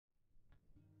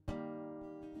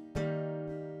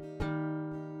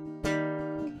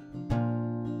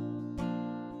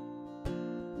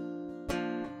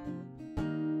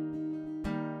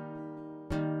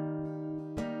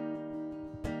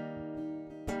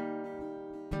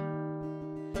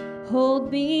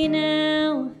Hold me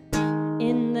now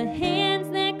in the hands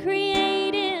that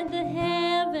created the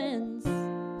heavens.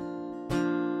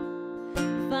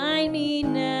 Find me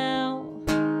now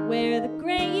where the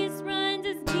grace runs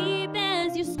as deep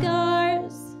as your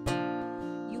scars.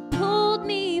 You pulled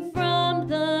me from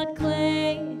the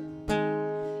clay.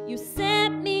 You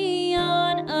set me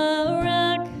on a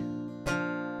rock,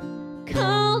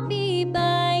 called me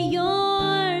by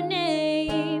your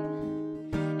name,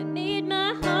 and made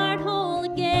my heart whole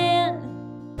again.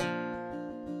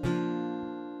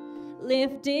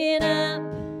 Lifted up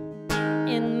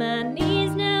in my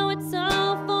knees, now it's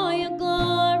all for your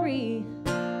glory,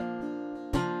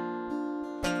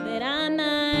 that I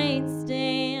might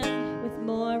stand with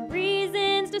more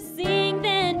reasons to sing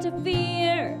than to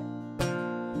fear.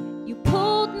 You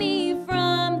pulled me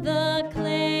from the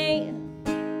clay.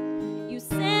 You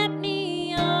set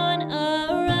me on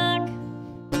a rock,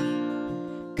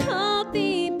 called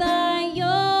me by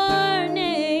your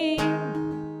name,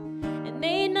 and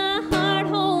made my heart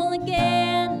whole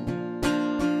again.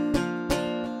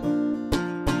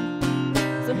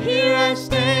 So here I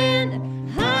stand,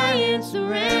 high in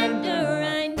surrender.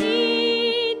 I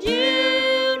need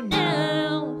you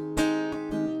now.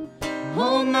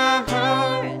 Hold my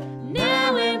heart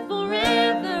now and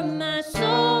forever. My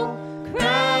soul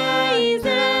cries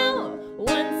out.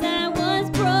 Once I was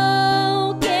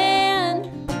broken,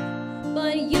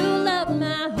 but you love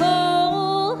my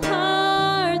whole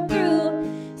heart through.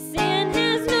 Sin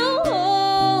has no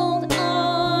hold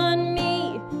on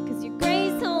me, 'cause your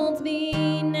grace holds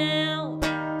me now.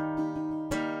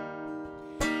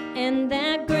 And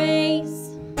that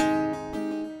grace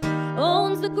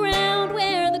owns the ground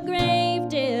where the grave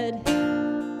did,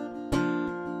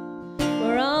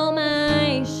 where all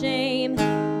my shame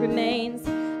remains,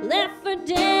 left for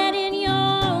dead in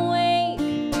your wake.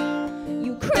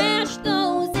 You crashed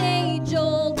those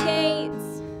age-old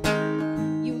gates.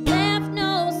 You left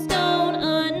no stone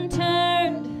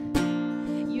unturned.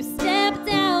 You stepped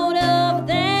out of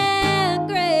that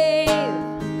grave,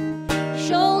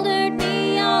 shouldered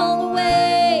me all the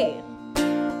way.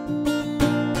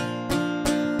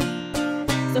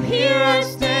 So here I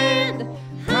stand,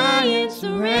 high in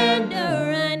surrender.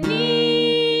 I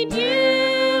need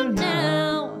you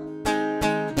now.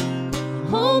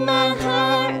 Hold my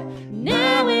heart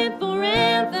now and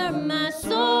forever. My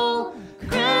soul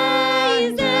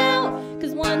cries out,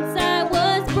 'cause once I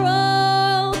was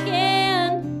broken,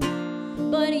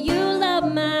 but you love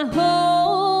my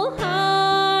whole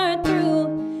heart through.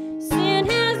 Sin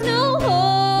has no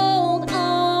hold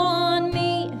on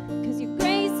me, 'cause your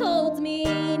grace holds me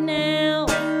now.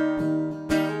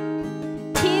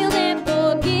 Healed and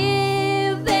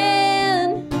forgiven.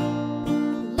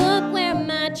 Look where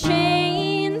my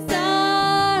chains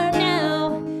are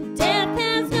now. Death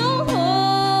has no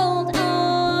hold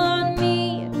on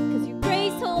me, 'cause your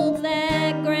grace holds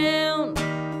that ground.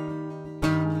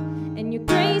 And your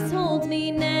grace holds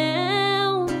me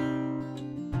now.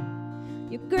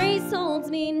 Your grace holds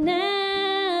me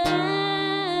now.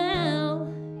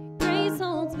 Your grace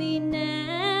holds me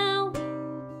now.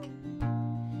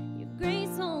 Your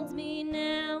grace holds me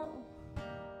now.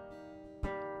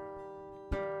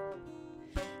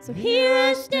 So here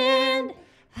I stand,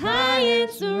 high in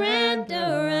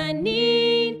surrender. I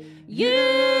need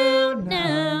you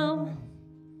now.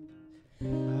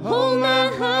 Hold my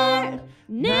heart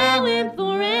now and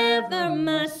forever.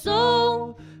 My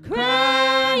soul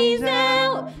cries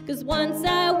out, 'cause once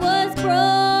I was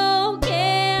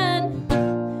broken,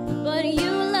 but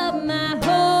you love my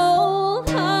whole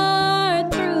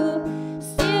heart through.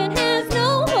 Sin has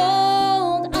no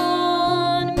hold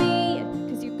on me,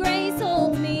 'cause your grace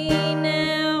holds me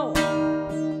now.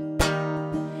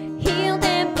 Healed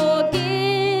and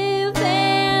forgiven.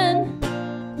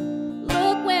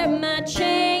 Look where my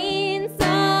chains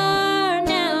are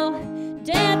now.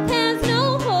 Death has no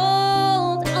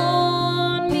hold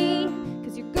on me,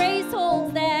 'cause your grace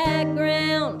holds that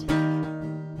ground.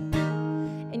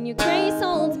 And your grace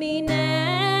holds me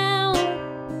now.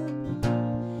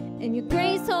 And your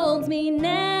grace holds me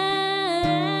now.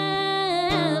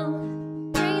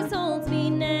 Grace holds me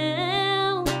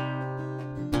now.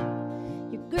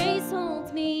 Your grace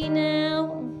holds me now.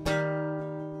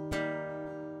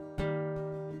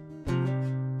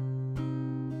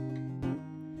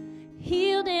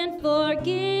 Healed and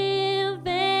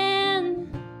forgiven.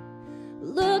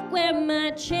 Look where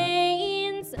my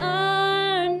chains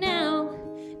are now.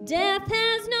 Death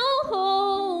has no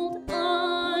hold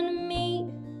on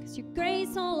me, 'cause your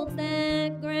grace holds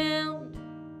that ground.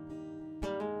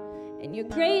 And your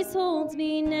grace holds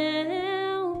me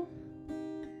now.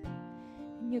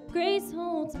 Your grace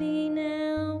holds me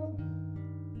now.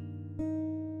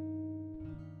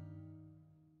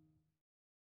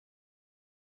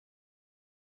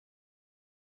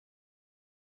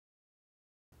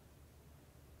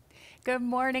 Good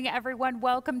morning, everyone.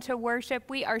 Welcome to worship.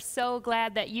 We are so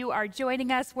glad that you are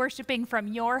joining us, worshiping from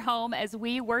your home as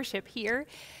we worship here.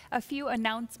 A few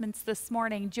announcements this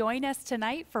morning. Join us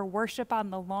tonight for worship on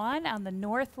the lawn, on the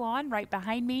north lawn, right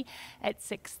behind me at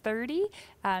 6:30.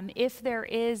 If there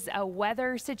is a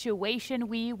weather situation,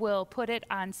 we will put it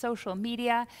on social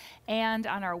media and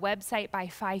on our website by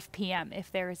 5 p.m.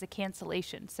 if there is a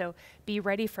cancellation. So be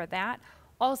ready for that.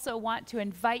 Also want to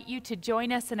invite you to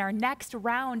join us in our next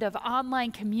round of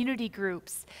online community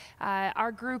groups.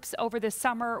 Our groups over the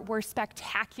summer were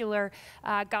spectacular.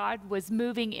 God was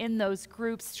moving in those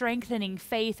groups, strengthening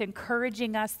faith,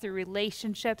 encouraging us through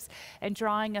relationships, and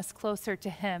drawing us closer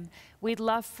to Him. We'd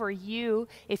love for you,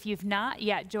 if you've not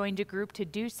yet joined a group, to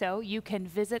do so. You can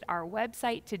visit our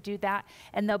website to do that,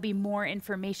 and there'll be more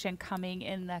information coming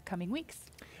in the coming weeks.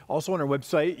 Also on our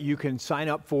website, you can sign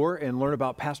up for and learn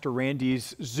about Pastor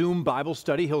Randy's Zoom Bible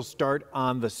study. He'll start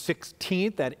on the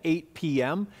 16th at 8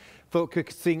 p.m.,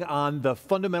 focusing on the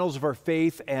fundamentals of our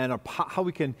faith and how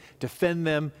we can defend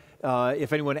them.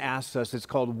 If anyone asks us, it's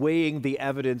called Weighing the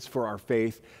Evidence for Our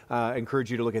Faith. I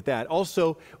encourage you to look at that.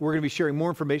 Also, we're going to be sharing more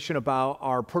information about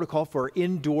our protocol for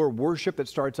indoor worship that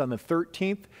starts on the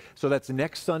 13th. So that's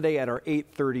next Sunday at our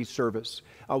 8:30 service.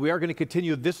 We are going to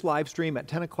continue this live stream at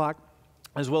 10 o'clock.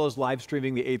 As well as live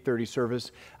streaming the 8:30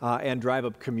 service and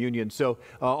drive-up communion. So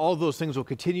all of those things will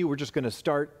continue. We're just going to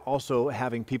start also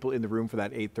having people in the room for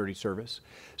that 8:30 service.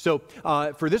 So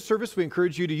for this service, we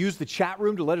encourage you to use the chat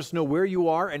room to let us know where you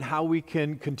are and how we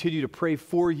can continue to pray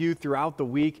for you throughout the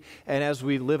week and as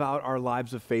we live out our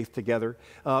lives of faith together.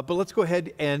 But let's go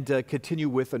ahead and continue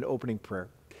with an opening prayer.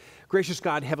 Gracious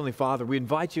God, Heavenly Father, we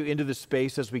invite you into this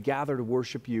space as we gather to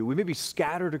worship you. We may be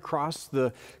scattered across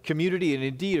the community and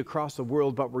indeed across the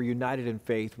world, but we're united in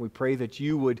faith. We pray that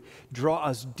you would draw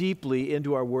us deeply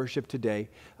into our worship today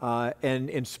and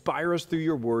inspire us through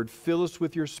your word. Fill us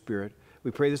with your spirit.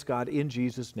 We pray this, God, in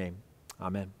Jesus' name.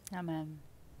 Amen. Amen.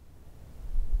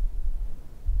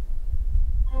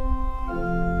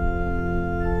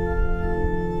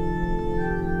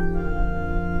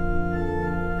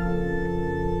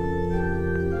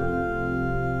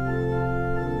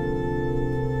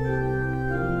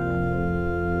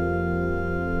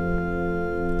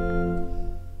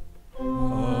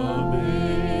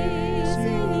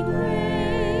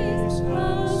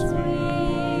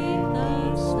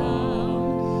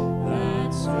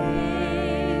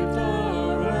 Saved our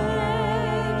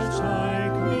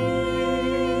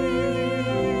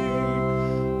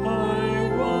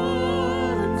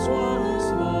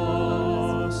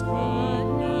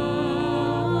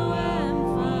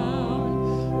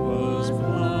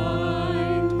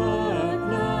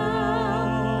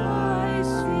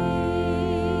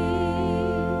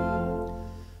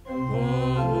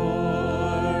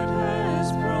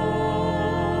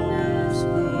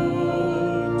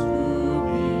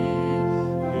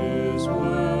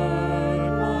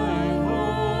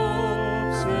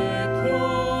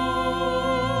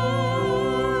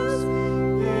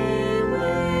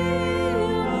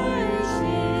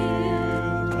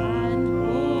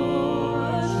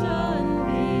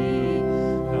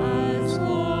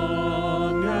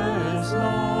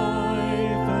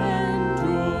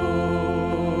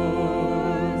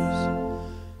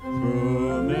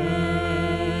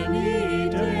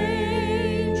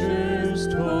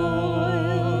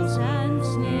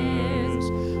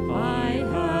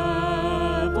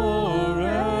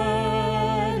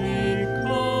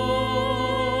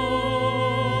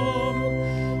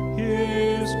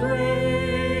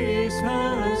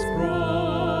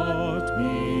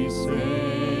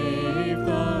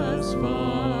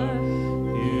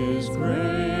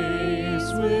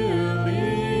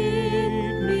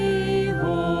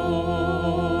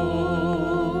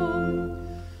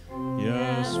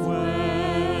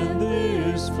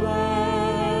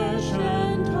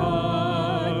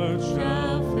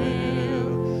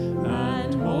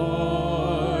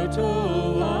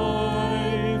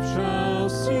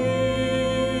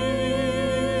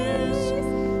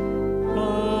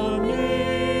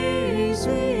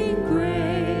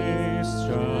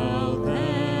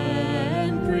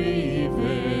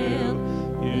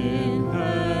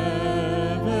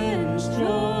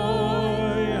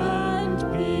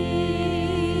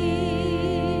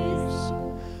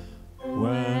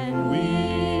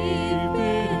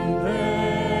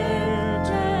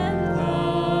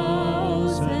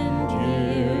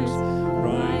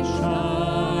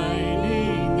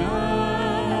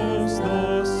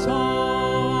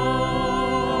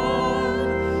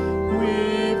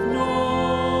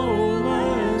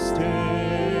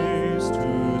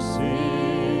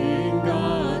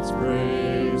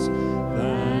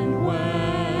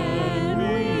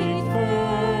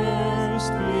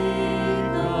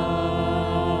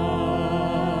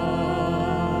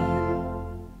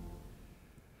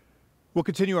We'll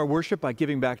continue our worship by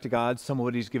giving back to God some of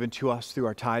what He's given to us through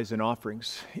our tithes and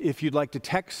offerings. If you'd like to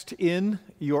text in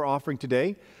your offering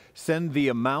today, send the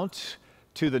amount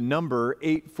to the number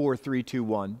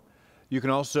 84321. You can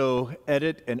also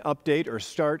edit and update or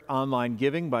start online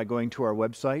giving by going to our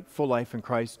website,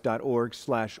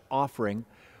 fullifeinchrist.org/offering,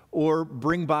 or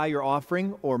bring by your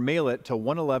offering or mail it to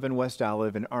 111 West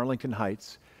Olive in Arlington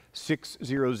Heights,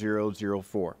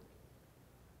 60004.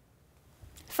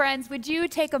 Friends, would you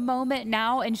take a moment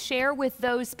now and share with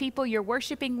those people you're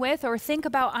worshiping with, or think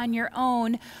about on your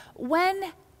own,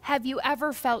 when have you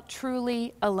ever felt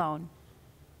truly alone?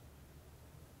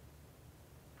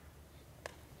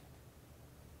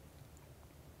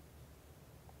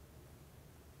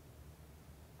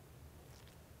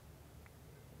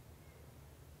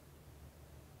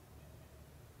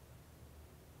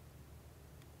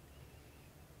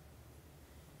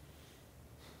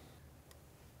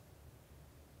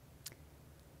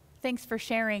 Thanks for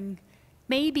sharing.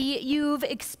 Maybe you've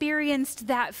experienced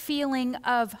that feeling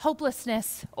of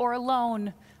hopelessness or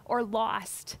alone or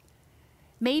lost.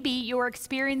 Maybe you're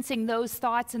experiencing those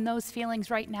thoughts and those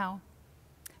feelings right now.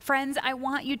 Friends, I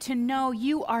want you to know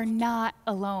you are not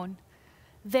alone.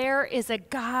 There is a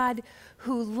God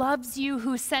who loves you,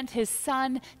 who sent His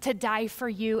Son to die for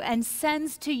you and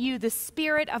sends to you the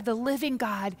Spirit of the living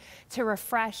God to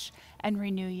refresh and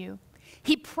renew you.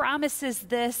 He promises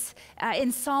this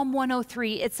in Psalm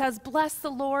 103. It says, "Bless the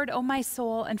Lord, O my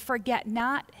soul, and forget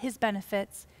not His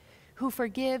benefits, who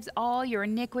forgives all your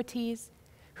iniquities,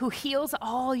 who heals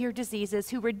all your diseases,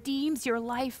 who redeems your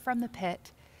life from the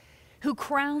pit, who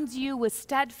crowns you with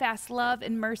steadfast love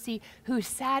and mercy, who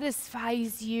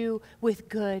satisfies you with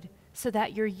good, so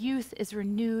that your youth is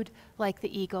renewed like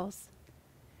the eagles."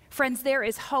 Friends, there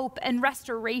is hope and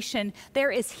restoration.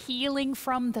 There is healing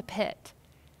from the pit.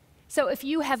 So if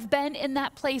you have been in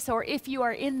that place, or if you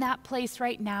are in that place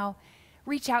right now,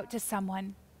 reach out to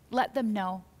someone. Let them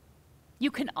know. You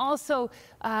can also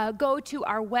go to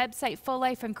our website,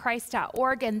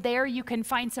 fullifeinchrist.org, and there you can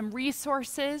find some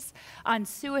resources on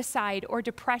suicide or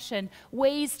depression,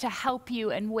 ways to help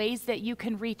you and ways that you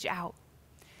can reach out.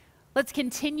 Let's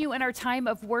continue in our time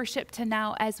of worship to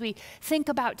now as we think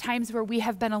about times where we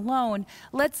have been alone.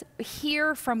 Let's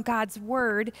hear from God's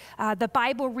word, the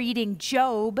Bible reading,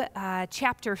 Job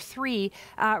chapter 3,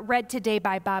 read today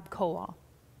by Bob Kowal.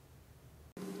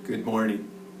 Good morning.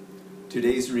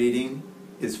 Today's reading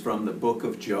is from the book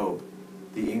of Job,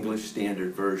 the English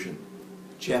Standard Version,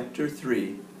 chapter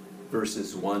 3,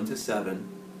 verses 1 to 7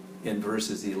 and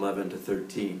verses 11 to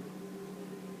 13.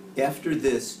 After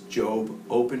this, Job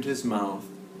opened his mouth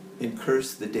and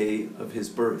cursed the day of his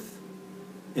birth.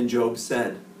 And Job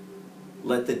said,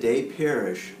 "Let the day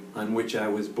perish on which I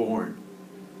was born,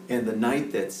 and the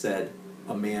night that said,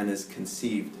 a man is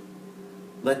conceived.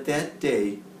 Let that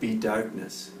day be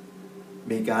darkness.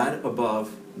 May God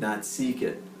above not seek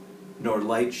it, nor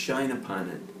light shine upon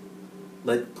it.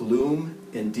 Let gloom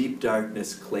and deep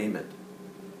darkness claim it.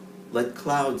 Let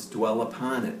clouds dwell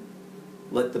upon it.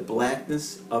 Let the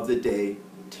blackness of the day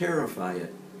terrify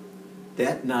it.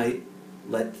 That night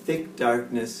let thick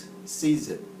darkness seize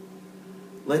it.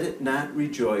 Let it not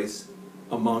rejoice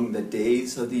among the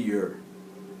days of the year.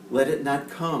 Let it not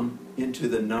come into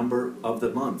the number of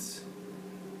the months.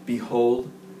 Behold,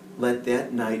 let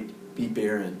that night be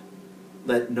barren.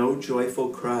 Let no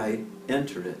joyful cry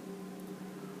enter it.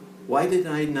 Why did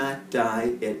I not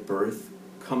die at birth,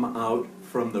 come out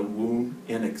from the womb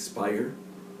and expire?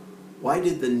 Why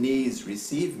did the knees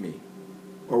receive me?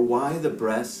 Or why the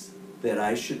breasts that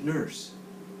I should nurse?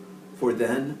 For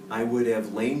then I would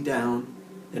have lain down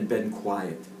and been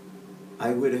quiet.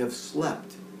 I would have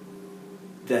slept.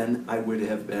 Then I would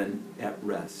have been at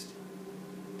rest.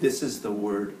 This is the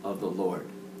word of the Lord.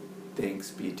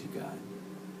 Thanks be to God.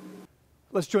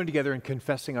 Let's join together in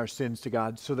confessing our sins to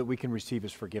God so that we can receive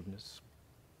His forgiveness.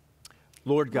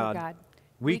 Lord God,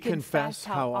 we confess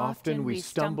how often we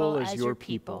stumble as your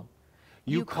people.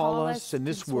 You call us in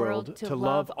this world to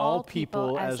love all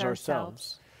people as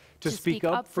ourselves, to speak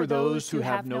up for those who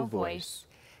have no voice,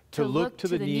 to look to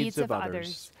the needs of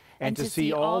others, and to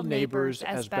see all neighbors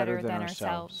as better than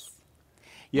ourselves.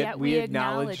 Yet we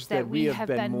acknowledge that we have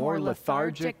been more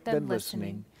lethargic than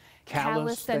listening,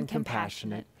 callous than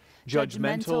compassionate,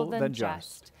 judgmental than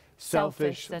just,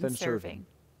 selfish than serving.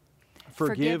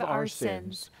 Forgive our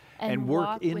sins and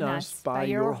work in us by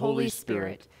your Holy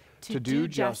Spirit to do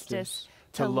justice,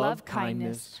 to love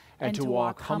kindness, and to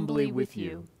walk humbly with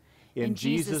you. In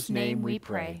Jesus' name we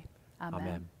pray.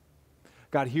 Amen.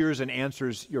 God hears and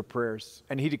answers your prayers,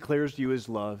 and He declares you His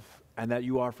love and that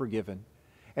you are forgiven.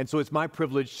 And so it's my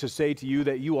privilege to say to you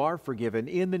that you are forgiven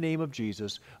in the name of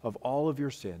Jesus of all of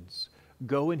your sins.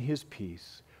 Go in his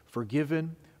peace,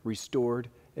 forgiven, restored,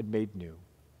 and made new.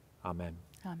 Amen.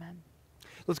 Amen.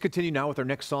 Let's continue now with our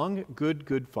next song, Good,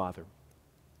 Good Father.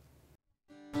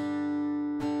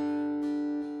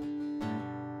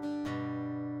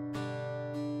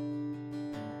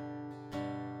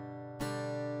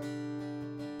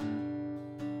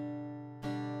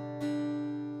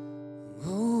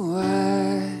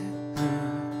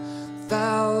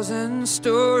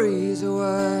 Stories of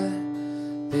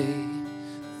what they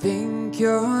think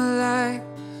you're like.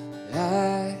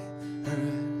 I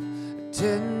heard a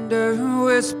tender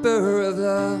whisper of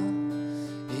love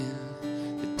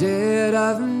in the dead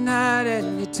of night,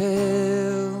 and you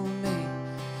tell me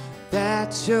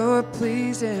that you're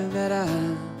pleased and that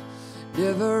I'm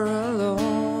never alone.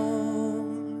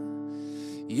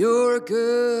 You're a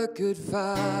good, good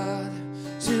Father.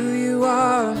 It's who you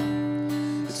are.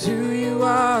 It's who you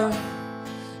are.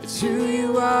 It's who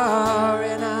you are,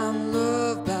 and I'm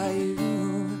loved by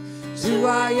you. It's who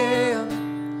I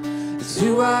am. It's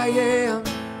who I am.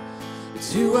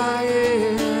 It's who I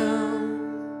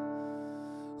am.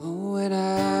 Oh, and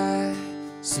I've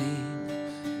seen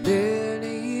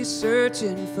many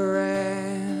searching for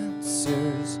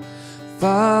answers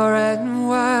far and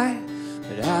wide,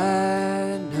 but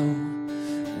I know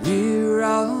we're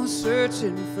all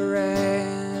searching for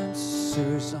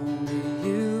answers. Only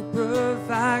you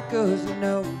provide, 'cause you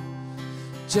know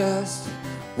just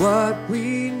what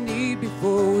we need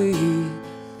before we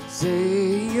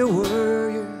say a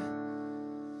word.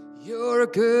 You're a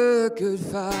good, good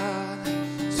Father.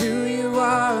 It's who you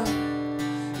are.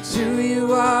 It's who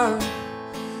you are.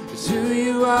 It's who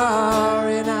you are,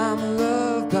 and I'm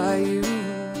loved by you.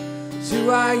 It's who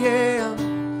I am.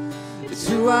 It's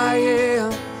who I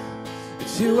am.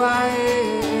 It's who I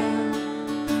am.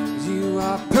 You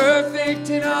are perfect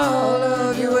in all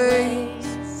of your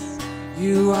ways.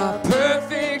 You are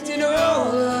perfect in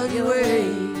all of your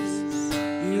ways.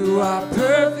 You are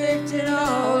perfect in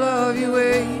all of your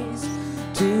ways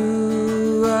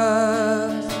to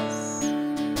us.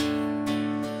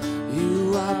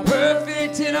 You are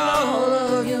perfect in all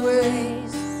of your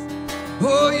ways.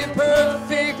 Oh, you're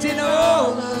perfect in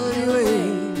all of your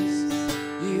ways.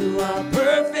 You are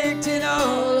perfect in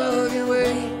all of your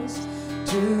ways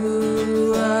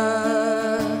to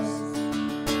us.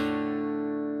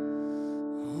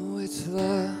 Oh, it's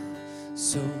love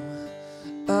so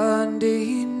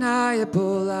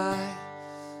undeniable, I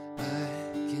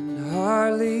can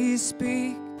hardly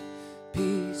speak.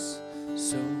 Peace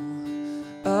so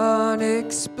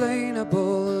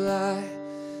unexplainable, I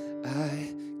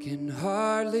can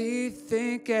hardly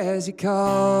think as you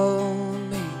call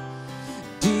me.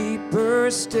 Deeper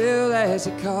still as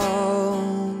you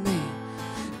call me.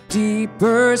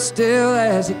 Deeper still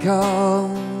as you call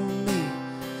me.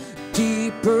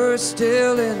 Deeper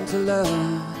still into love.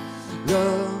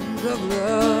 Love, love,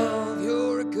 love.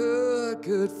 You're a good,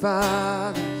 good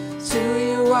Father. It's who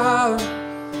you are.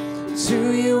 It's who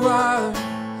you are.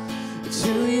 It's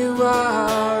who you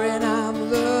are, and I'm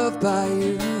loved by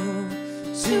you.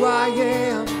 It's who I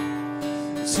am.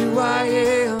 It's who I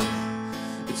am.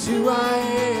 It's who I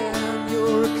am.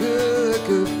 You're a good,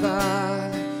 good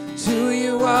Father. It's who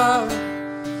you are.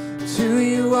 It's who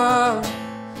you are.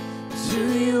 It's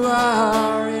who you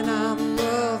are, and I'm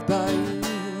loved by you.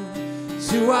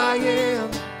 It's who I am.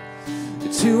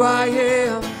 It's who I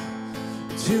am.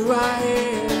 It's who I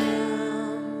am.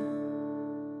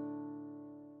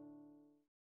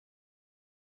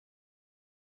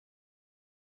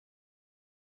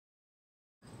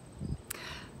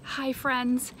 Hi,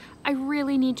 friends. I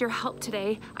really need your help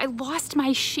today. I lost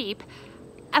my sheep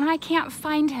and I can't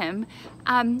find him.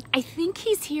 I think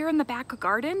he's here in the back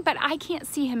garden, but I can't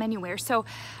see him anywhere. So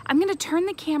I'm gonna turn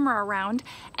the camera around,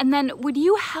 and then would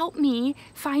you help me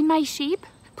find my sheep,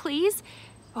 please?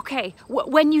 Okay,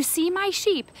 when you see my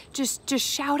sheep, just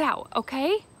shout out,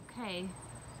 okay? Okay,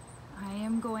 I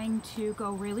am going to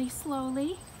go really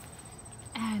slowly,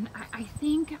 and I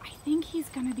think he's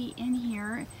gonna be in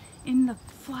here in the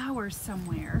flowers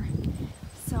somewhere.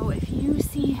 So if you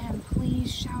see him,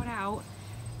 please shout out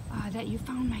that you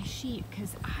found my sheep,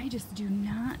 because I just do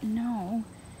not know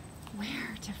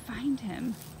where to find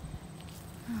him.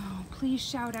 Oh, please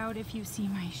shout out if you see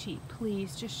my sheep.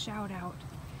 Please, just shout out.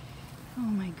 Oh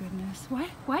my goodness. What?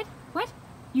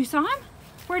 You saw him?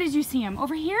 Where did you see him?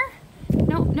 Over here?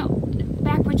 No,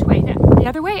 back which way? The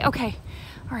other way? Okay.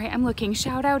 All right, I'm looking.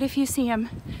 Shout out if you see him.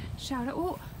 Shout out.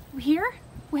 Oh, here?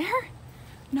 Where?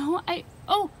 No,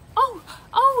 oh,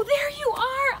 there you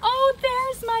are. Oh,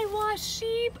 there's my lost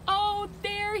sheep. Oh,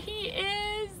 there he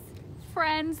is.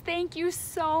 Friends, thank you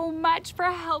so much for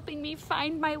helping me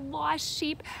find my lost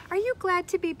sheep. Are you glad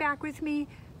to be back with me?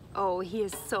 Oh, he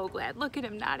is so glad. Look at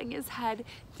him nodding his head.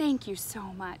 Thank you so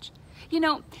much. You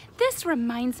know, this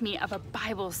reminds me of a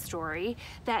Bible story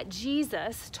that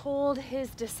Jesus told his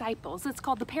disciples. It's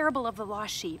called the parable of the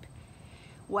lost sheep.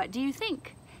 What do you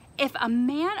think? If a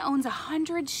man owns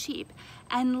 100 sheep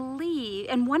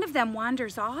and one of them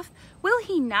wanders off, will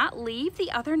he not leave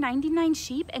the other 99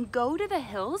 sheep and go to the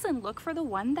hills and look for the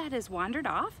one that has wandered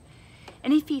off?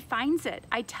 And if he finds it,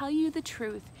 I tell you the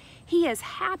truth, he is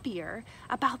happier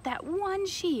about that one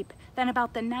sheep than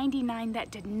about the 99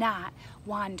 that did not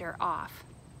wander off.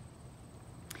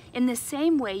 In the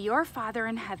same way, your Father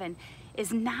in heaven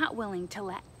is not willing to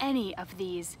let any of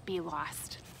these be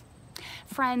lost.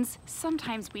 Friends,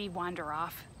 sometimes we wander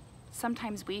off.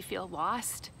 Sometimes we feel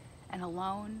lost and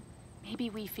alone. Maybe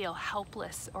we feel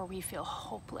helpless or we feel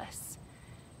hopeless.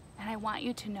 And I want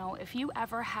you to know, if you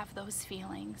ever have those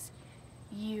feelings,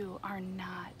 you are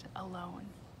not alone.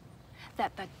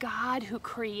 That the God who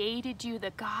created you,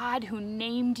 the God who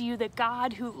named you, the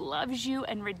God who loves you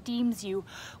and redeems you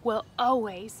will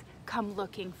always come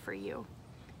looking for you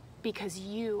because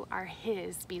you are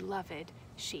his beloved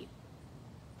sheep.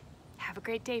 Have a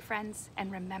great day, friends,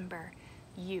 and remember,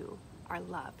 you are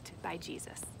loved by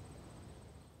Jesus.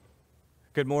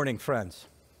 Good morning, friends.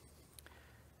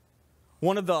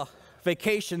 One of the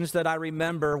vacations that I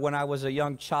remember when I was a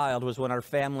young child was when our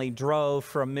family drove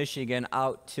from Michigan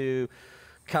out to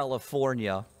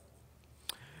California.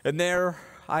 And there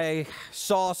I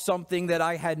saw something that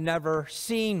I had never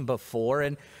seen before,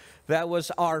 and that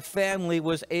was our family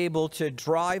was able to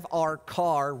drive our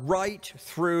car right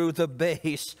through the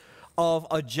base of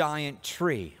a giant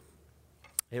tree.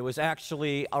 It was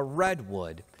actually a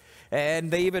redwood, and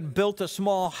they even built a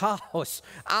small house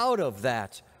out of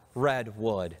that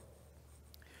redwood.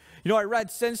 You know, I read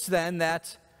since then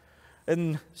that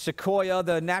in Sequoia,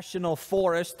 the national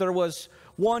forest, there was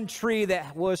one tree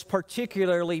that was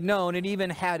particularly known and even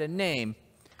had a name.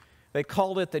 They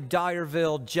called it the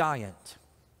Dyerville Giant.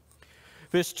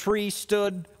 This tree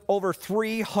stood over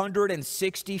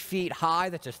 360 feet high.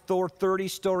 That's a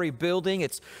 30-story building.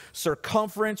 Its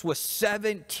circumference was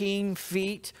 17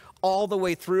 feet all the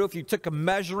way through. If you took a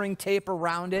measuring tape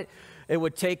around it, it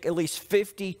would take at least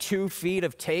 52 feet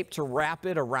of tape to wrap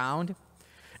it around.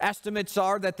 Estimates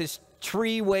are that this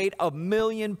tree weighed 1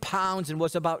 million pounds and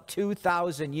was about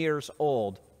 2,000 years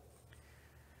old.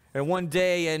 And one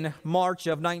day in March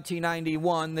of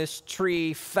 1991, this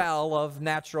tree fell of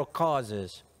natural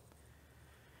causes.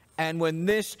 And when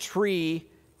this tree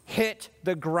hit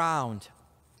the ground,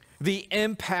 the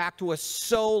impact was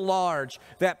so large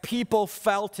that people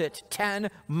felt it 10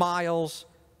 miles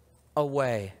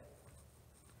away.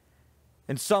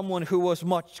 And someone who was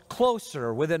much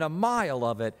closer, within a mile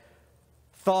of it,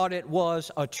 thought it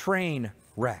was a train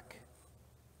wreck.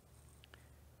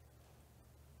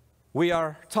 We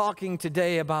are talking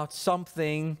today about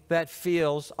something that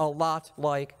feels a lot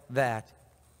like that.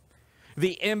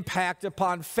 The impact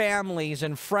upon families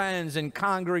and friends and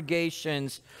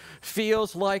congregations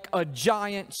feels like a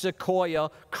giant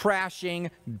sequoia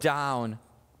crashing down.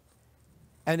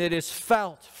 And it is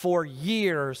felt for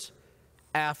years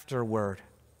afterward.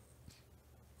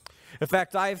 In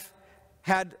fact, I've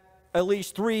had at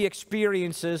least 3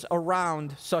 experiences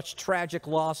around such tragic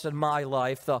loss in my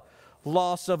life, the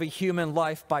loss of a human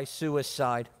life by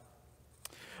suicide.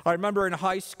 I remember in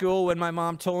high school when my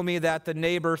mom told me that the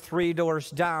neighbor 3 doors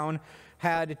down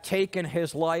had taken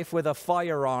his life with a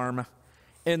firearm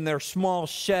in their small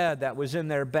shed that was in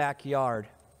their backyard.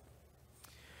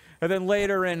 And then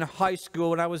later in high school,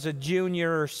 when I was a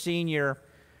junior or senior,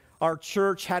 our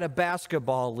church had a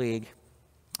basketball league.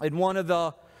 And one of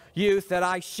the youth that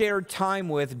I shared time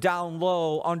with down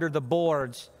low under the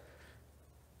boards,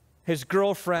 his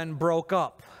girlfriend broke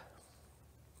up.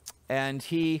 And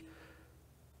he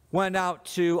went out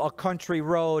to a country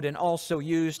road and also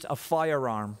used a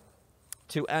firearm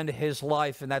to end his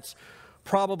life. And that's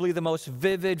probably the most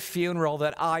vivid funeral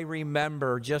that I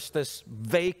remember, just this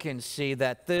vacancy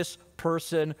that this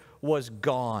person was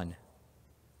gone.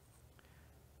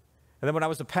 And then when I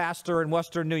was a pastor in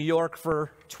Western New York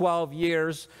for 12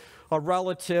 years, a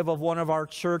relative of one of our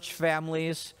church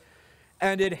families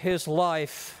ended his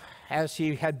life as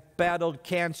he had battled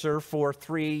cancer for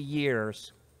 3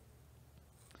 years.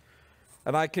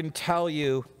 And I can tell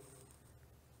you,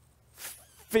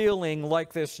 feeling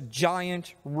like this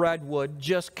giant redwood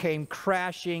just came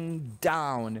crashing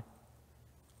down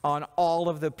on all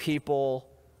of the people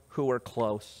who were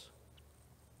close.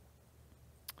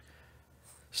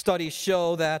 Studies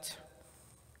show that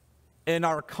in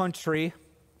our country,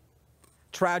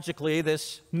 tragically,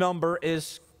 this number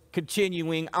is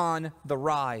continuing on the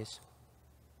rise.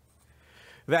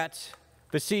 That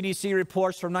the CDC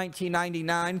reports from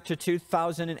 1999 to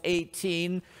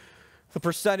 2018, the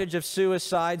percentage of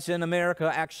suicides in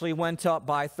America actually went up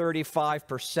by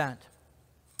 35%.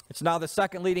 It's now the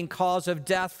second leading cause of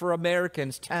death for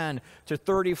Americans 10 to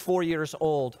 34 years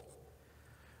old.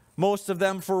 Most of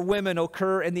them for women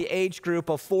occur in the age group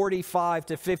of 45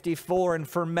 to 54, and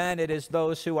for men it is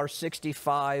those who are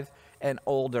 65 and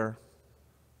older.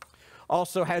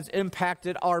 Also has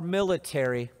impacted our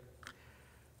military.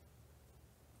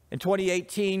 In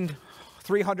 2018,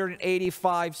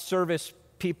 385 service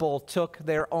people took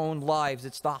their own lives.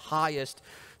 It's the highest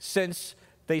since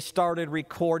they started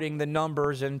recording the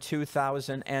numbers in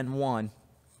 2001.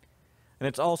 And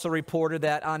it's also reported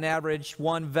that on average,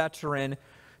 one veteran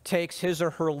takes his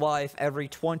or her life every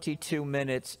 22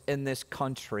 minutes in this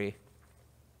country.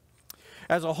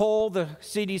 As a whole, the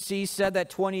CDC said that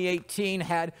 2018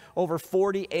 had over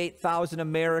 48,000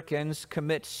 Americans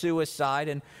commit suicide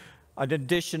and an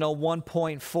additional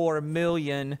 1.4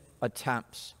 million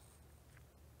attempts.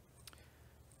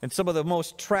 And some of the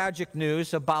most tragic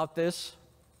news about this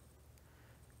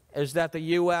is that the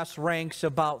U.S. ranks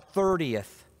about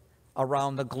 30th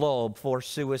around the globe for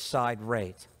suicide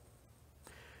rate.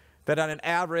 That on an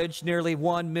average, nearly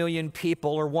 1 million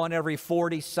people, or 1 every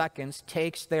 40 seconds,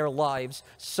 takes their lives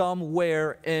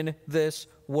somewhere in this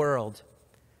world.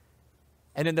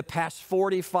 And in the past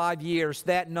 45 years,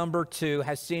 that number too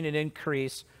has seen an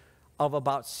increase of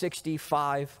about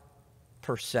 65%.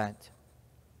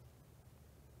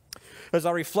 As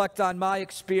I reflect on my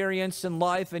experience in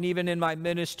life and even in my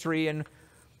ministry and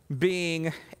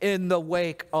being in the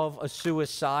wake of a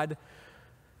suicide,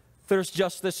 there's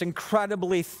just this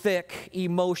incredibly thick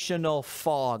emotional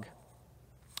fog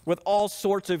with all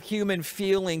sorts of human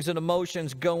feelings and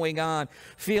emotions going on,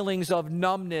 feelings of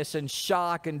numbness and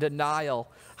shock and denial.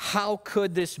 How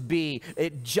could this be?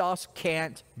 It just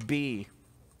can't be.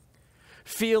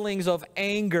 Feelings of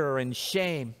anger and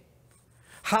shame.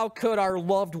 How could our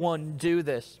loved one do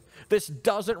this? This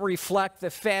doesn't reflect the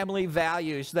family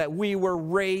values that we were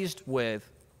raised with.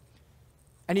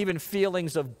 And even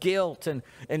feelings of guilt and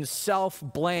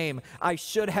self-blame. I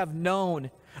should have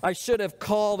known. I should have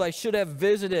called. I should have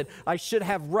visited. I should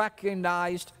have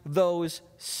recognized those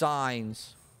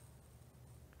signs.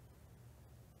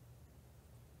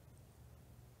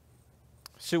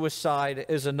 Suicide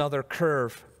is another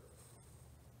curve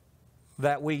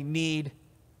that we need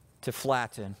to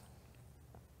flatten.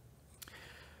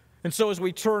 And so as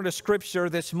we turn to Scripture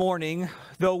this morning,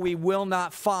 though we will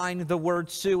not find the word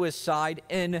suicide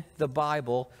in the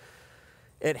Bible,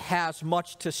 it has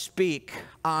much to speak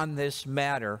on this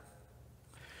matter.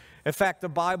 In fact, the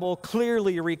Bible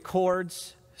clearly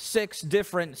records 6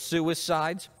 different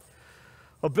suicides.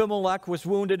 Abimelech was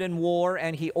wounded in war,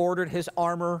 and he ordered his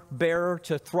armor bearer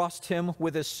to thrust him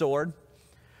with his sword.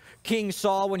 King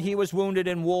Saul, when he was wounded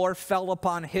in war, fell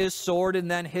upon his sword,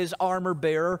 and then his armor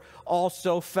bearer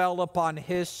also fell upon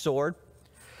his sword.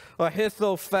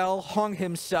 Ahithophel hung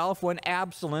himself when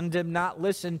Absalom did not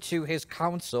listen to his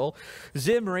counsel.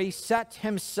 Zimri set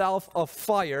himself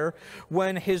afire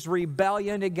when his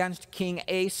rebellion against King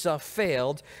Asa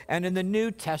failed. And in the New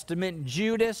Testament,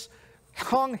 Judas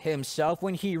hung himself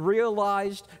when he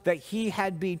realized that he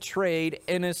had betrayed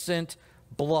innocent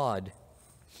blood.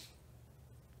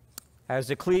 As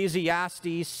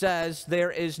Ecclesiastes says,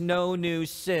 there is no new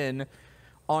sin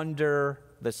under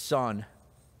the sun.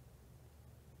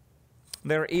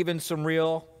 There are even some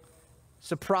real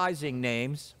surprising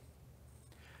names.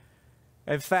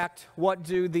 In fact, what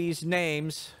do these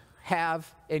names have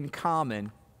in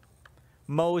common?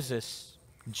 Moses,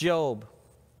 Job,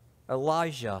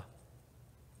 Elijah,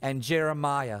 and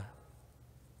Jeremiah.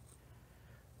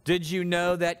 Did you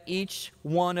know that each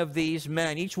one of these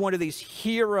men, each one of these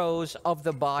heroes of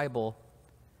the Bible,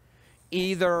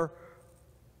 either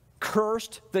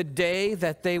cursed the day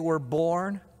that they were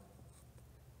born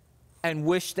and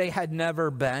wished they had never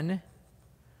been,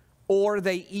 or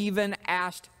they even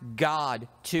asked God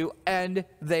to end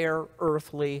their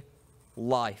earthly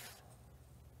life?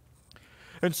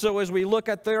 And so as we look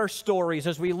at their stories,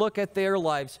 as we look at their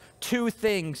lives, 2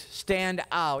 things stand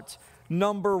out.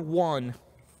 Number 1,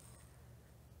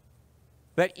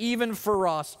 that even for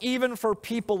us, even for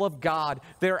people of God,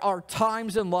 there are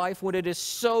times in life when it is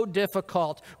so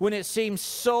difficult, when it seems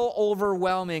so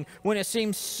overwhelming, when it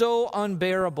seems so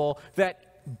unbearable,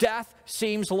 that death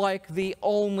seems like the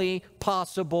only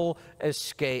possible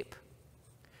escape.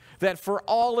 that for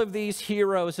all of these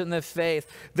heroes in the faith,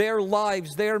 their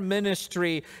lives, their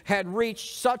ministry had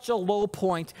reached such a low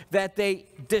point that they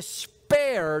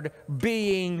despaired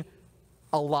being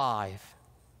alive.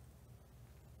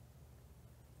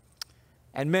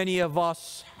 And many of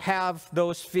us have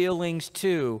those feelings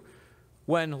too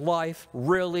when life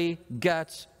really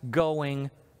gets going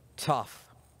tough.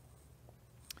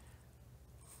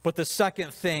 But the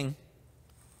second thing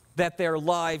that their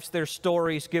lives, their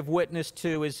stories give witness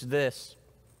to is this: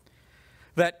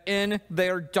 that in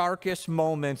their darkest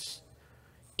moments,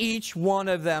 each one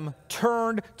of them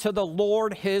turned to the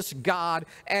Lord his God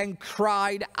and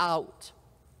cried out.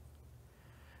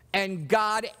 And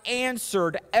God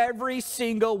answered every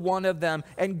single one of them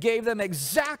and gave them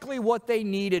exactly what they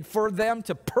needed for them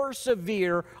to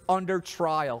persevere under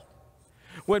trial.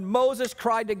 When Moses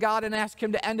cried to God and asked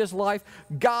him to end his life,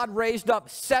 God raised up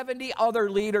 70 other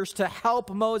leaders to help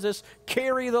Moses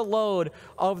carry the load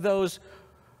of those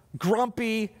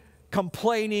grumpy,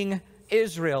 complaining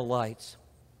Israelites.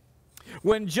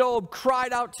 When Job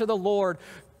cried out to the Lord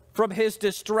from his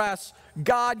distress,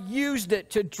 God used it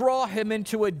to draw him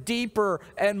into a deeper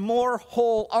and more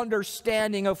whole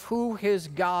understanding of who his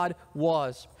God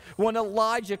was. When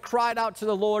Elijah cried out to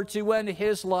the Lord to end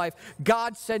his life,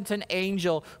 God sent an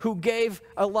angel who gave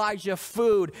Elijah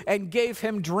food and gave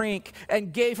him drink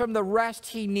and gave him the rest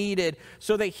he needed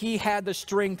so that he had the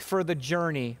strength for the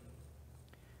journey.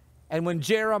 And when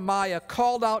Jeremiah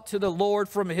called out to the Lord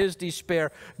from his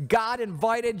despair, God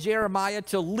invited Jeremiah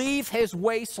to leave his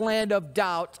wasteland of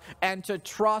doubt and to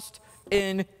trust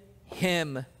in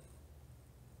him.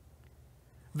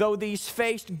 Though these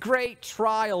faced great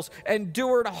trials,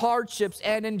 endured hardships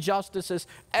and injustices,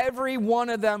 every one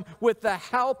of them, with the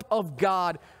help of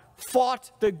God,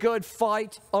 fought the good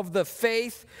fight of the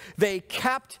faith. They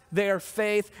kept their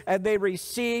faith, and they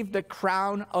received the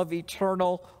crown of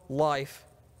eternal life.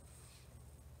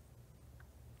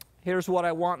 Here's what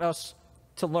I want us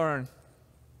to learn.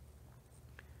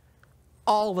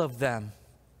 All of them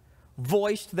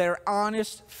voiced their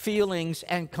honest feelings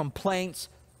and complaints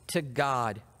to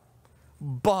God,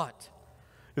 but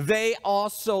they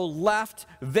also left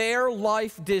their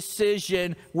life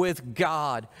decision with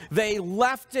God. They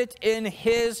left it in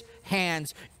his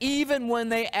hands, even when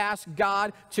they asked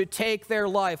God to take their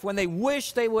life, when they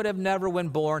wished they would have never been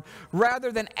born. Rather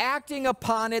than acting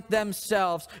upon it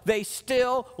themselves, they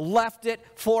still left it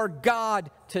for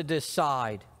God to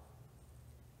decide.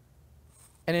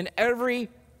 And in every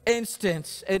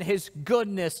instance, in his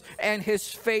goodness and his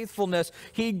faithfulness,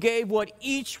 he gave what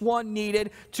each one needed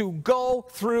to go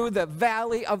through the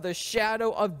valley of the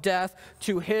shadow of death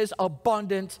to his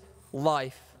abundant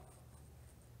life.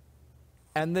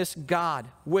 And this God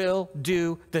will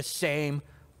do the same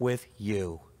with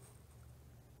you.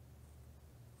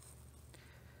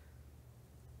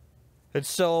 And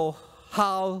so,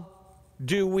 how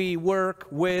do we work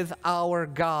with our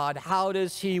God? How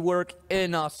does he work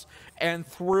in us and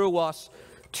through us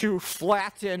to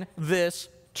flatten this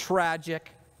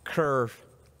tragic curve?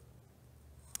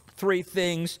 Three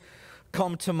things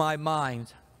come to my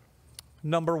mind.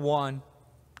 Number one,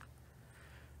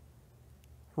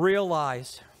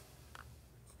 realize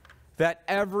that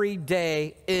every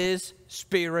day is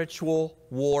spiritual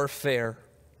warfare.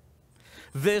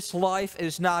 This life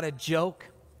is not a joke.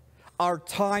 Our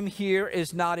time here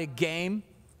is not a game.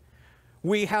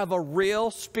 We have a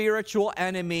real spiritual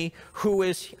enemy who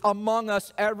is among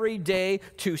us every day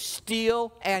to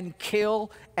steal and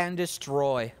kill and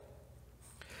destroy.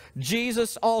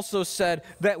 Jesus also said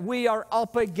that we are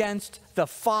up against the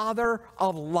father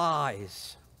of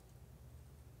lies.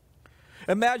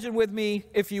 Imagine with me,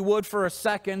 if you would, for a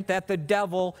second, that the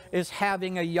devil is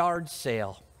having a yard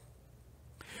sale.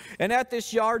 And at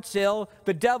this yard sale,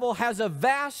 the devil has a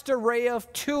vast array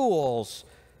of tools,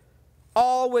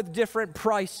 all with different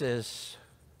prices.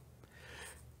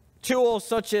 Tools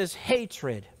such as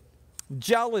hatred,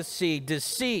 jealousy,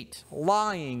 deceit,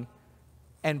 lying,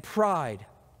 and pride,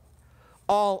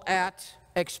 all at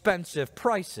expensive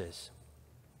prices.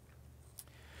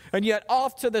 And yet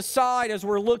off to the side, as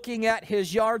we're looking at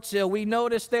his yard sale, we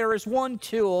notice there is one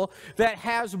tool that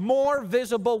has more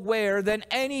visible wear than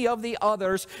any of the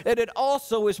others, and it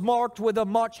also is marked with a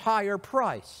much higher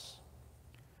price.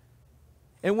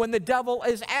 And when the devil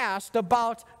is asked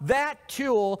about that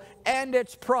tool and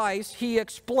its price, he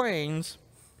explains,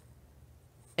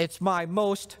 "It's my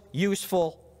most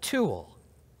useful tool.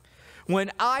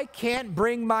 When I can't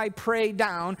bring my prey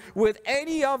down with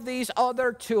any of these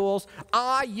other tools,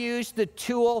 I use the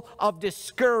tool of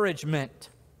discouragement,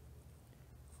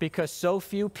 because so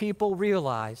few people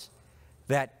realize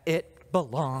that it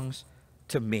belongs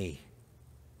to me."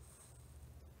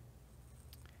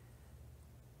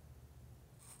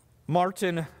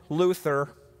 Martin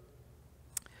Luther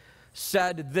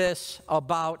said this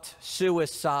about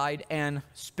suicide and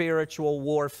spiritual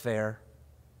warfare.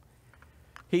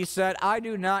 He said, "I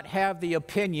do not have the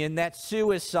opinion that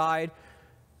suicides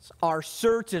are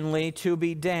certainly to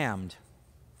be damned.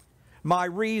 My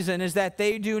reason is that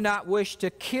they do not wish to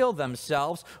kill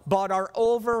themselves, but are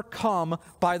overcome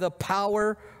by the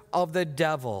power of the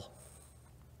devil."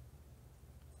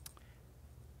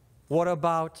 What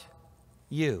about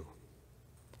you?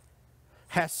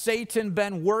 Has Satan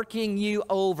been working you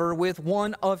over with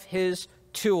one of his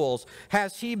tools?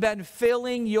 Has he been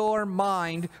filling your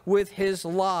mind with his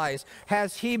lies?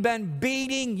 Has he been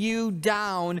beating you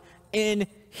down in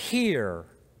here?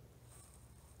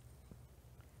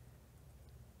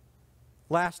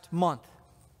 Last month,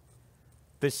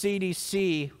 the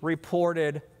CDC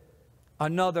reported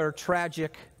another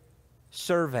tragic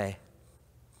survey.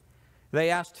 They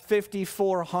asked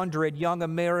 5,400 young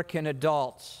American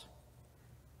adults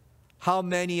how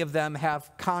many of them have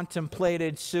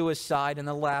contemplated suicide in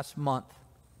the last month.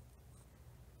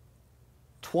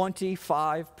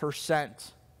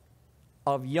 25%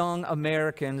 of young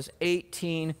Americans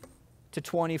 18 to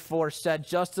 24 said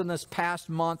just in this past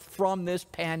month from this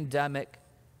pandemic,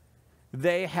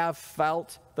 they have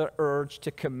felt the urge to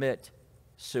commit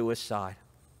suicide.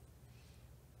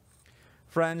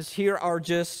 Friends, here are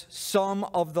just some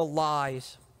of the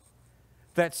lies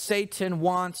that Satan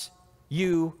wants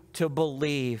you to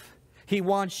believe. He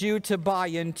wants you to buy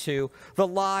into the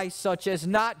lies such as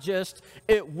not just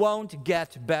it won't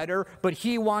get better, but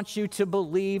he wants you to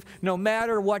believe no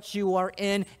matter what you are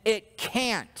in, it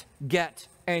can't get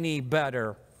any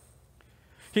better.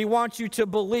 He wants you to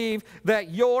believe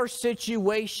that your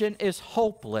situation is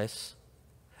hopeless,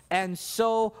 and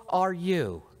so are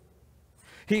you.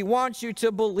 He wants you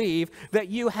to believe that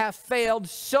you have failed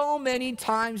so many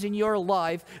times in your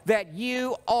life that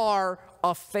you are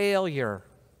a failure.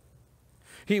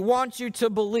 He wants you to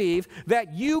believe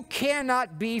that you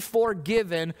cannot be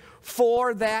forgiven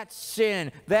for that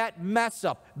sin, that mess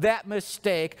up, that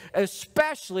mistake,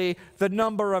 especially the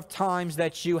number of times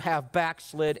that you have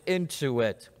backslid into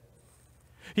it.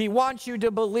 He wants you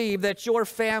to believe that your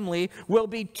family will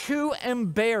be too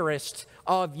embarrassed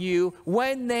of you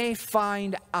when they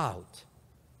find out.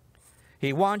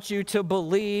 He wants you to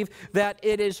believe that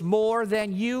it is more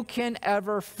than you can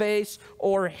ever face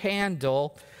or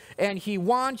handle. And he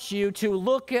wants you to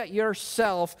look at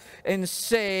yourself and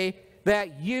say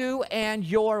that you and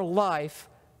your life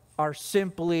are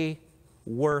simply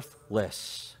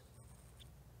worthless.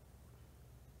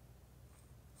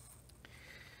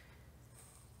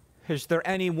 Is there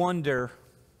any wonder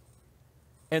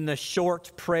in the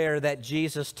short prayer that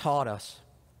Jesus taught us?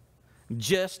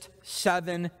 Just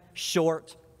 7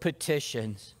 short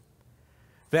petitions.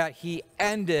 That he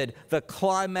ended the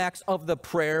climax of the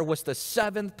prayer was the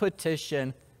 7th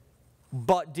petition,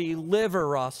 but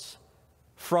deliver us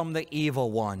from the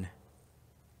evil one.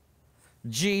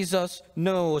 Jesus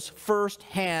knows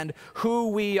firsthand who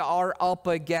we are up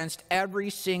against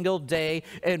every single day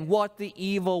and what the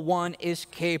evil one is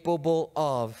capable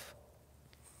of.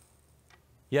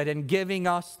 Yet in giving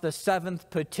us the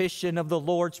 7th petition of the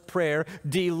Lord's Prayer,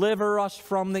 deliver us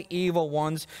from the evil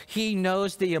ones, he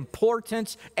knows the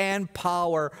importance and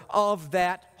power of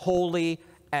that holy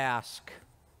ask.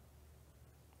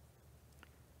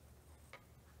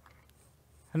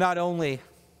 Not only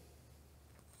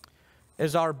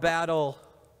is our battle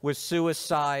with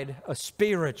suicide a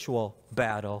spiritual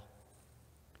battle,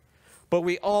 but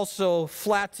we also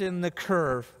flatten the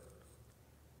curve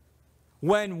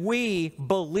when we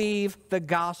believe the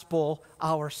gospel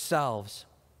ourselves.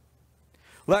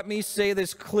 Let me say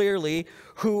this clearly: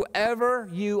 whoever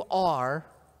you are,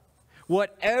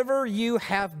 whatever you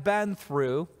have been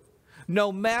through,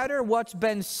 no matter what's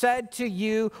been said to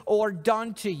you or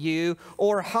done to you,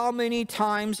 or how many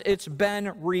times it's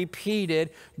been repeated,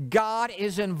 God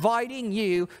is inviting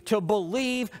you to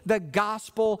believe the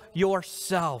gospel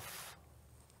yourself.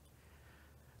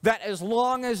 That as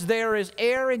long as there is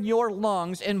air in your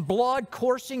lungs and blood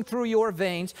coursing through your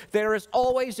veins, there is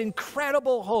always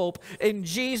incredible hope in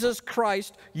Jesus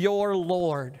Christ, your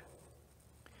Lord.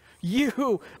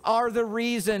 You are the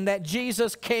reason that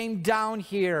Jesus came down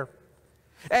here.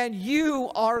 And you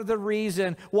are the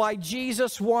reason why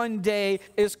Jesus one day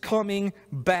is coming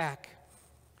back.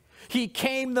 He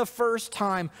came the first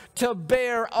time to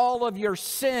bear all of your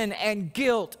sin and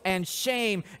guilt and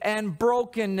shame and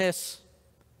brokenness.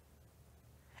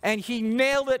 And he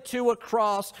nailed it to a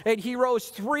cross, and he rose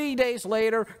 3 days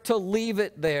later to leave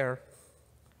it there.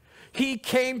 He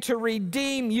came to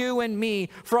redeem you and me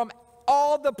from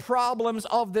all the problems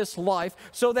of this life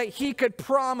so that he could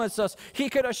promise us, he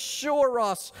could assure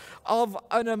us of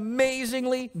an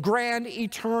amazingly grand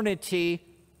eternity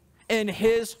in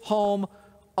his home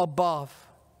above.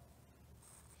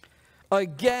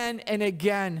 Again and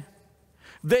again,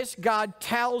 this God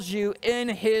tells you in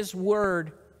his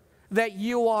word that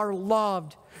you are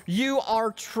loved, you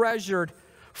are treasured.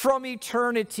 From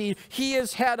eternity, he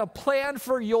has had a plan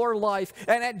for your life,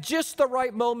 and at just the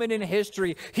right moment in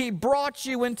history, he brought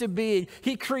you into being.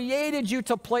 He created you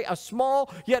to play a small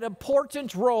yet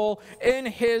important role in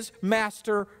his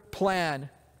master plan.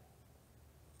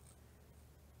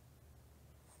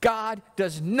 God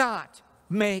does not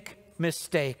make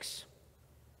mistakes,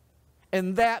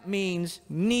 and that means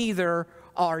neither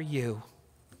are you.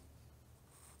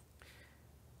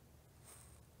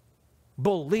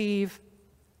 Believe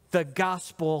the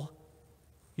gospel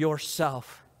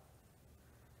yourself,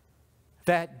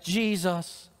 that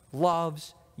Jesus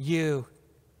loves you,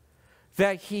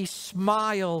 that he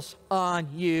smiles on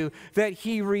you, that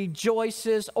he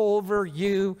rejoices over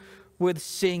you with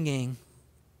singing,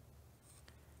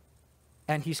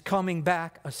 and he's coming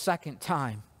back a second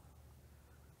time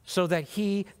so that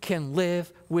he can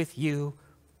live with you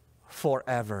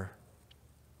forever.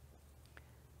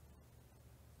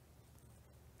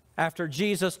 After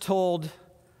Jesus told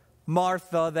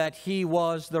Martha that he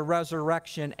was the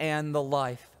resurrection and the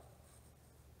life,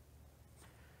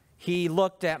 he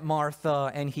looked at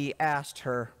Martha and he asked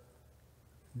her,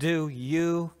 "Do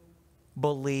you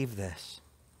believe this?"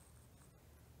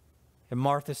 And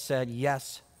Martha said,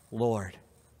 "Yes, Lord.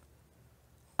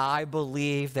 I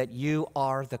believe that you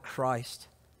are the Christ,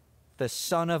 the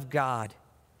Son of God,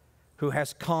 who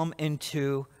has come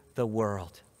into the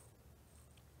world."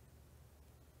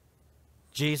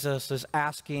 Jesus is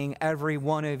asking every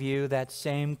one of you that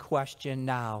same question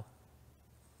now.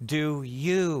 Do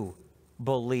you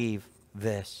believe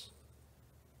this?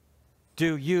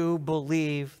 Do you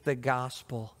believe the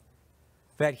gospel?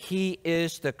 That he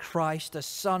is the Christ, the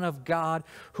Son of God,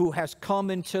 who has come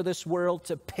into this world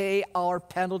to pay our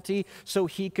penalty so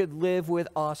he could live with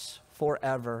us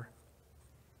forever?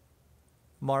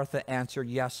 Martha answered,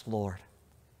 "Yes, Lord."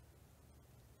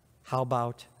 How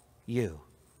about you?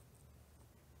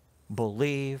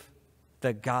 Believe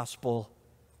the gospel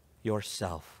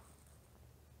yourself.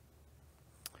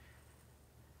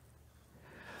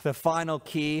 The final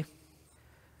key,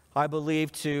 I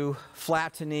believe, to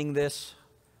flattening this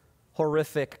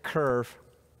horrific curve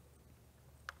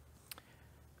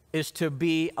is to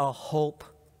be a hope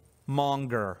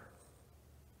monger.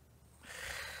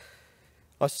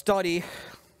 A study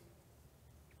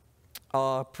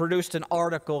produced an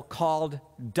article called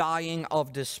 "Dying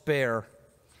of Despair"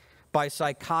 by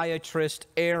psychiatrist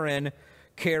Aaron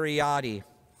Kheriaty.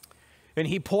 And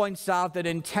he points out that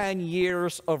in 10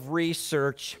 years of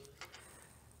research,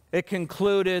 it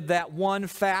concluded that one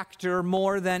factor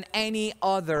more than any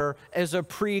other is a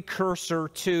precursor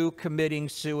to committing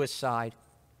suicide.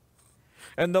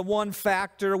 And the one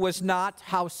factor was not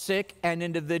how sick an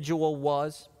individual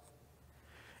was.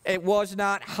 It was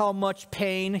not how much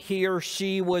pain he or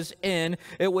she was in.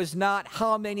 It was not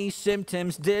how many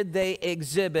symptoms did they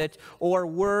exhibit, or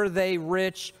were they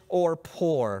rich or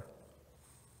poor.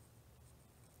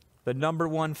 The number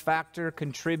one factor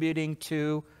contributing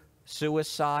to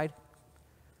suicide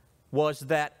was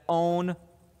that own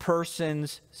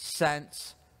person's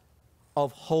sense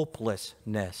of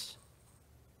hopelessness.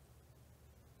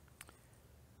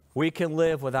 We can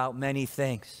live without many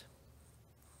things,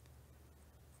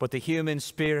 but the human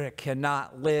spirit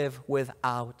cannot live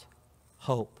without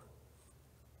hope.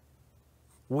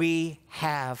 We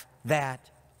have that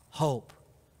hope.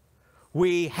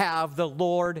 We have the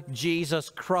Lord Jesus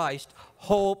Christ.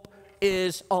 Hope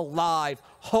is alive.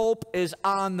 Hope is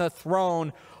on the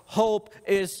throne. Hope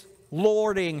is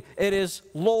lording. It is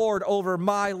Lord over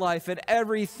my life and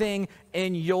everything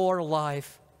in your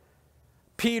life.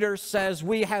 Peter says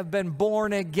we have been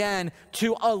born again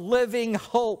to a living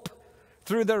hope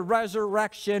through the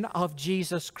resurrection of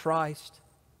Jesus Christ.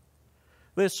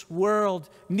 This world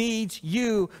needs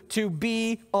you to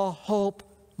be a hope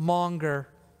monger.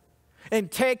 And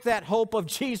take that hope of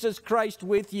Jesus Christ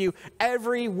with you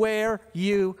everywhere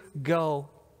you go.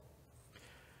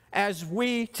 As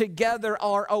we together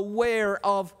are aware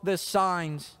of the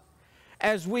signs,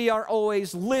 as we are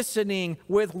always listening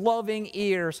with loving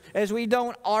ears, as we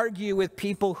don't argue with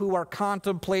people who are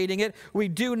contemplating it, we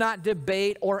do not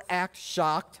debate or act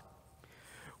shocked.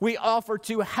 We offer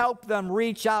to help them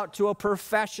reach out to a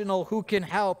professional who can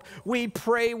help. We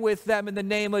pray with them in the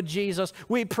name of Jesus.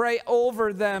 We pray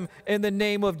over them in the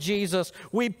name of Jesus.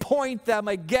 We point them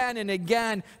again and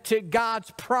again to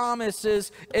God's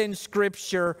promises in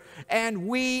Scripture. And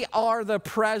we are the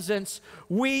presence.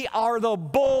 We are the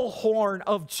bullhorn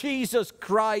of Jesus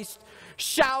Christ,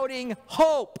 shouting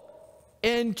hope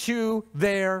into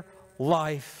their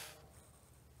life.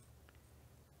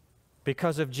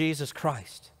 Because of Jesus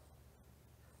Christ,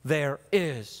 there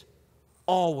is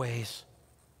always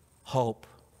hope.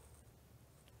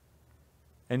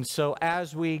 And so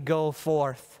as we go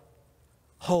forth,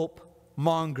 hope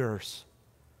mongers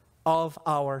of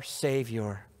our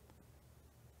Savior,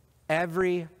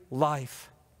 every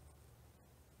life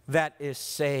that is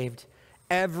saved,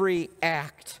 every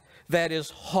act that is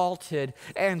halted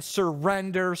and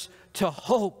surrenders to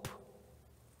hope,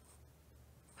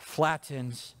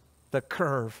 flattens the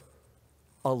curve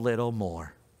a little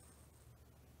more.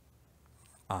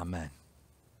 Amen.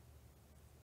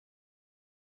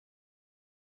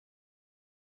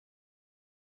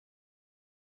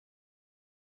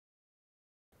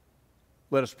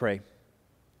 Let us pray.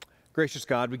 Gracious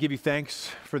God, we give you thanks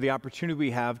for the opportunity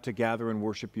we have to gather and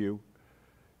worship you.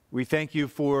 We thank you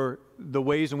for the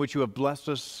ways in which you have blessed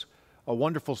us a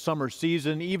wonderful summer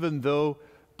season, even though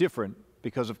different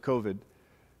because of COVID.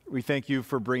 We thank you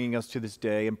for bringing us to this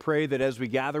day and pray that as we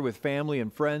gather with family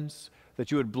and friends, that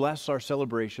you would bless our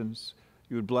celebrations,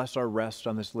 you would bless our rest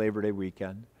on this Labor Day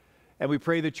weekend. And we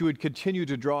pray that you would continue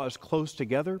to draw us close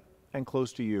together and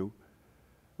close to you.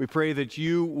 We pray that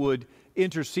you would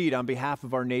intercede on behalf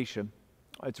of our nation,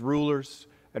 its rulers,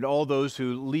 and all those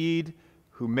who lead,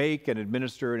 who make and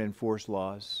administer and enforce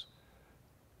laws.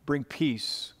 Bring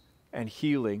peace and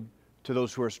healing to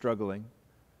those who are struggling,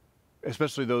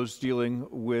 especially those dealing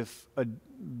with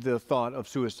the thought of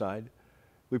suicide.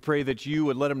 We pray that you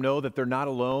would let them know that they're not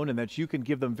alone and that you can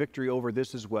give them victory over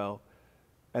this as well,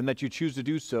 and that you choose to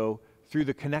do so through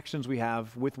the connections we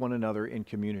have with one another in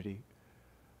community.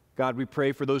 God, we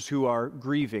pray for those who are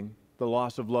grieving the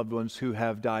loss of loved ones who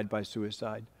have died by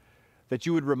suicide, that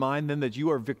you would remind them that you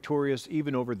are victorious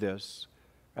even over this,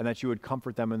 and that you would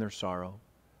comfort them in their sorrow.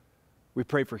 We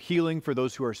pray for healing for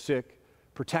those who are sick,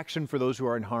 protection for those who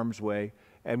are in harm's way,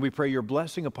 and we pray your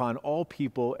blessing upon all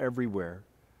people everywhere.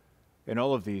 In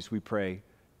all of these we pray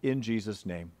in Jesus'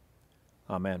 name.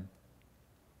 Amen.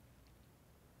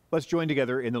 Let's join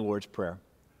together in the Lord's Prayer.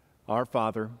 Our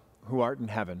Father, who art in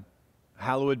heaven,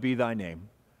 hallowed be thy name.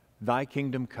 Thy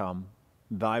kingdom come,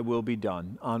 thy will be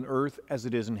done, on earth as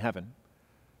it is in heaven.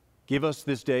 Give us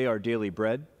this day our daily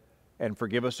bread, and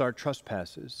forgive us our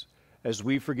trespasses, as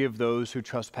we forgive those who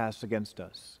trespass against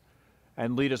us.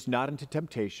 And lead us not into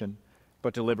temptation,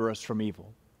 but deliver us from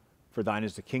evil. For thine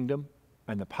is the kingdom,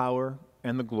 and the power,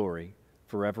 and the glory,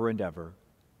 forever and ever.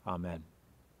 Amen.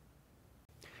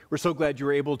 We're so glad you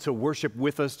were able to worship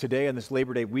with us today on this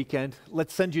Labor Day weekend.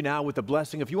 Let's send you now with the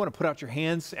blessing. If you want to put out your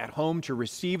hands at home to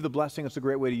receive the blessing, it's a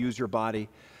great way to use your body.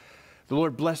 The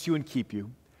Lord bless you and keep you.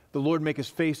 The Lord make his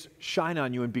face shine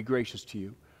on you and be gracious to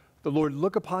you. The Lord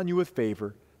look upon you with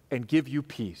favor and give you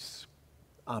peace.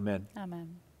 Amen.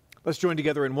 Amen. Let's join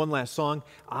together in one last song.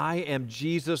 I Am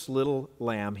Jesus' Little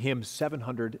Lamb, hymn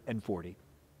 740.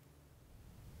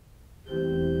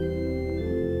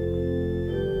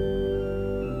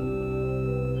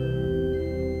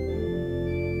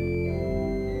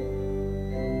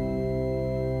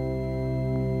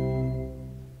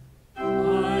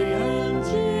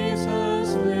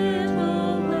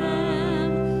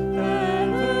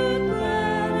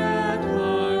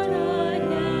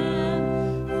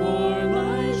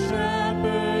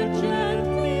 Shepherd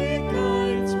gently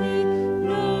guides me,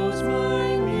 knows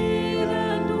my need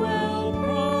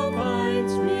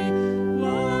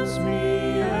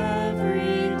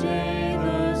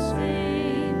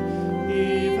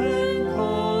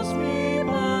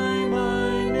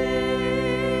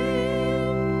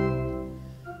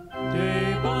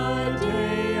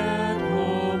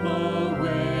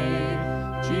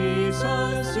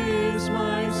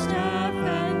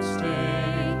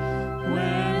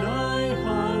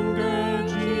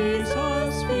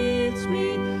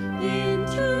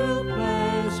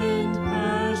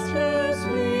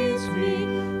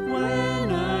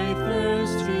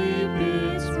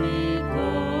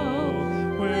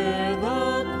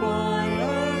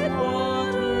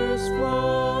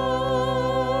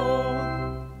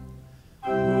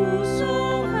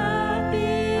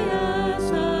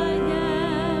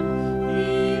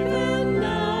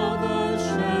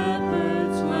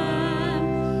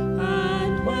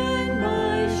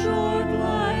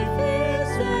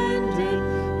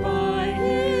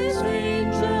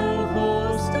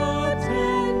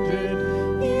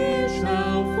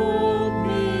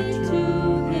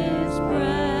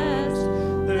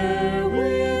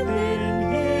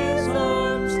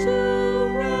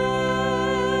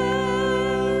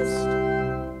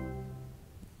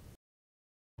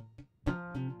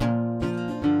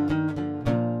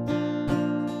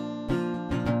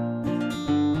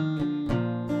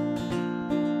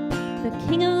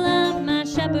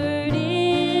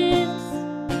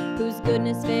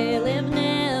goodness faileth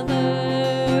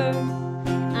never.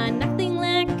 I'm nothing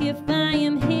lack if I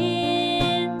am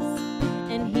his,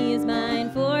 and he is mine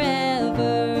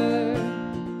forever.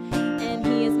 And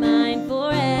he is mine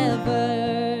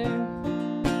forever.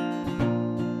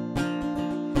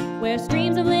 Where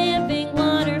streams of living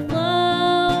water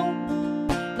flow,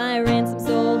 my ransom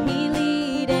soul he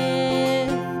leadeth.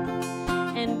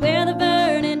 And where the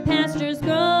verdant pastures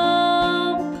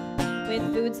grow,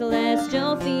 with food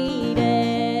celestial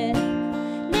feedeth.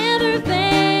 Never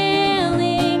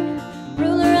failing,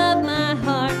 ruler of my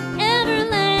heart,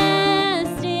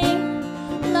 everlasting,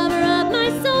 lover of my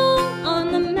soul,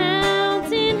 on the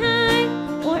mountain high,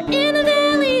 or in the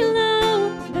valley low,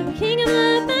 the King of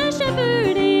love my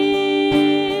shepherd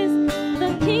is.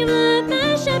 The King of love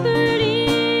my shepherd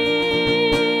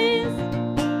is.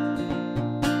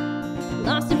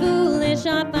 Lost and foolish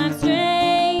off I've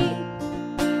strayed,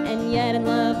 and yet in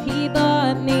love he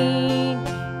bought me,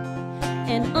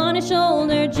 and on his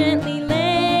shoulder gently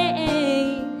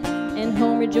laid, and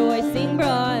home rejoicing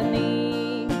brought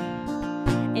me.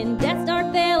 In death's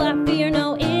dark vale I fear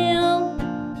no ill,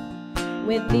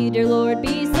 with thee, dear Lord,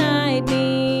 beside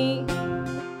me.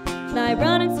 Thy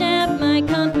rod and staff my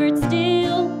comfort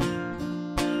still,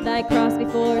 thy cross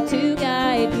before to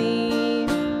guide me.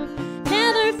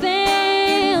 Never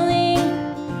failing,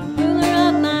 ruler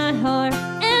of my heart,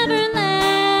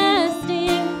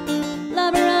 everlasting,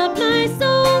 lover of my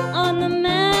soul, on the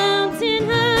mountain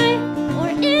high, or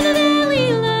in the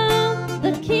valley low,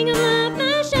 the King of love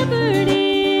my shepherd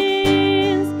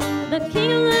is. The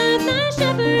King of love my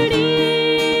shepherd is.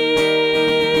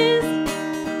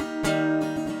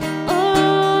 Oh,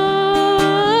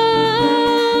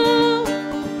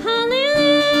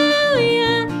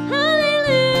 hallelujah,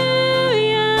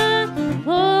 hallelujah.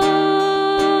 Oh,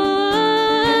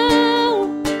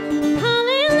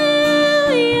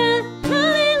 hallelujah,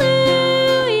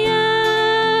 hallelujah.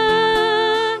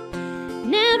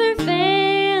 Never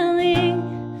failing,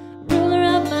 ruler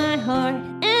of my heart,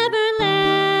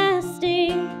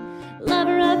 everlasting,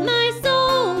 lover of my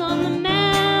soul, on the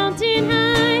mountain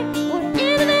high, or in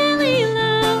the valley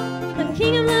low, the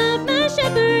King of love my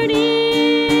shepherd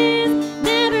is.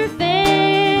 Never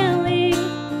failing,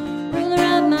 ruler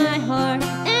of my heart,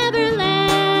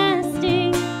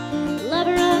 everlasting,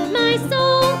 lover of my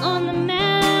soul, on the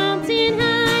mountain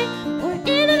high, or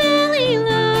in the valley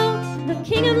low, the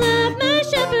King of love my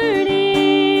shepherd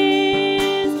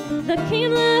is. The King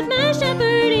of love my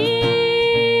shepherd is.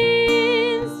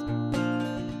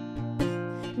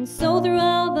 And so through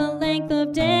all the length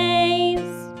of days,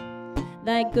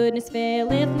 thy goodness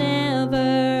faileth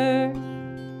never.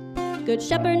 Good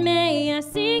shepherd, may I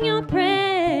sing your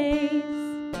praise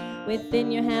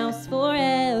within your house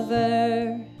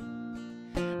forever.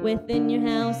 Within your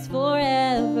house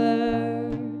forever.